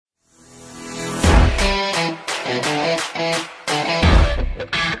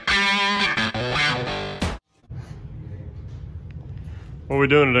we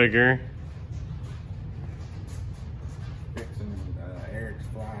doing today, Gary? Fixing Eric's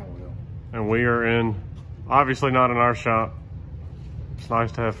flywheel. And we are in, obviously not in our shop. It's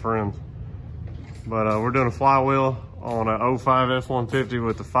nice to have friends. But we're doing a flywheel on a 05 F-150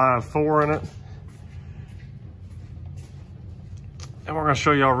 with the 5.4 in it. And we're gonna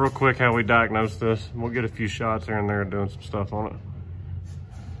show y'all real quick how we diagnose this. And we'll get a few shots here and there doing some stuff on it.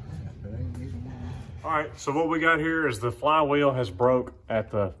 All right, so what we got here is the flywheel has broke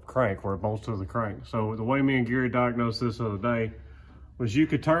at the crank, where it bolts to the crank. So the way me and Gary diagnosed this the other day was you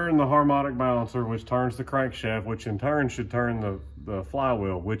could turn the harmonic balancer, which turns the crankshaft, which in turn should turn the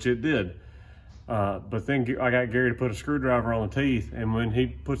flywheel, which it did. But then I got Gary to put a screwdriver on the teeth, and when he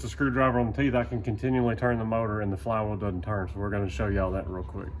puts the screwdriver on the teeth, I can continually turn the motor and the flywheel doesn't turn. So we're gonna show y'all that real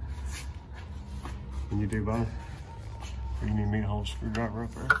quick. Can you do both? Or you need me to hold the screwdriver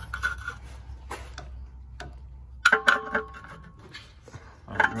up there?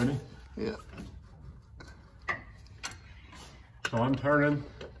 All right, ready? Yeah. So I'm turning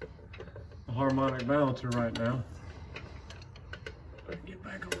the harmonic balancer right now. Get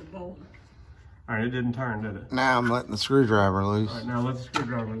back on the bolt. All right, it didn't turn, did it? Now I'm letting the screwdriver loose. All right, now let the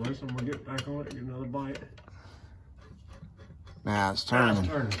screwdriver loose. I'm gonna get back on it, get another bite. Now it's turning. Now it's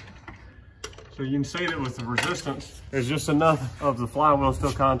turning. So you can see that with the resistance, there's just enough of the flywheel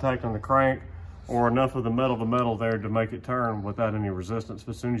still contacting the crank, or enough of the metal to metal there to make it turn without any resistance.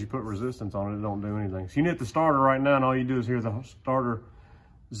 But as soon as you put resistance on it, it don't do anything. So you hit the starter right now, and all you do is hear the starter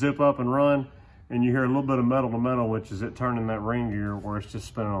zip up and run, and you hear a little bit of metal to metal, which is it turning that ring gear where it's just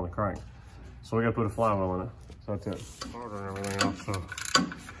spinning on the crank. So we gotta put a flywheel in it. So that's it. Starter and everything else, so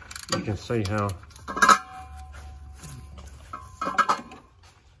you can see how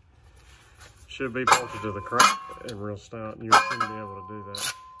should be bolted to the crank and real stout, and you shouldn't be able to do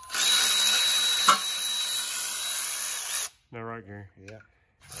that. Is that right, Gary? Yeah.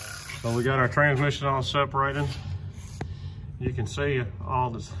 So we got our transmission all separated. You can see all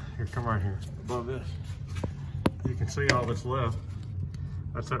this, here, come right here, above this. You can see all that's left.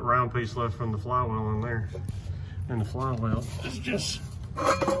 That's that round piece left from the flywheel in there. And the flywheel is just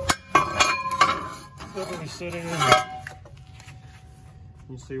literally sitting in there.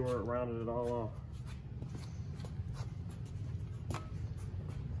 You see where it rounded it all off.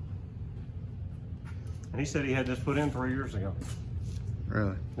 And he said he had this put in 3 years ago.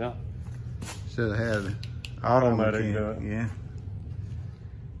 Really? Yeah. Should have had Automatic mechanic. do it. Yeah.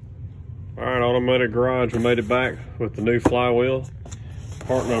 All right, automatic garage, we made it back with the new flywheel.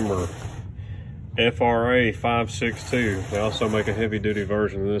 Part number FRA 562. They also make a heavy duty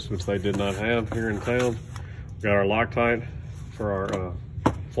version of this, which they did not have here in town. We got our Loctite for our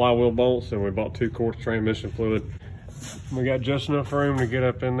flywheel bolts, and we bought 2 quarts transmission fluid. We got just enough room to get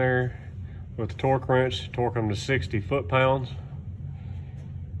up in there with the torque wrench, torque them to 60 foot-pounds,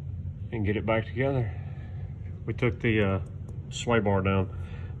 and get it back together. We took the sway bar down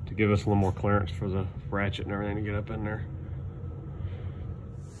to give us a little more clearance for the ratchet and everything to get up in there.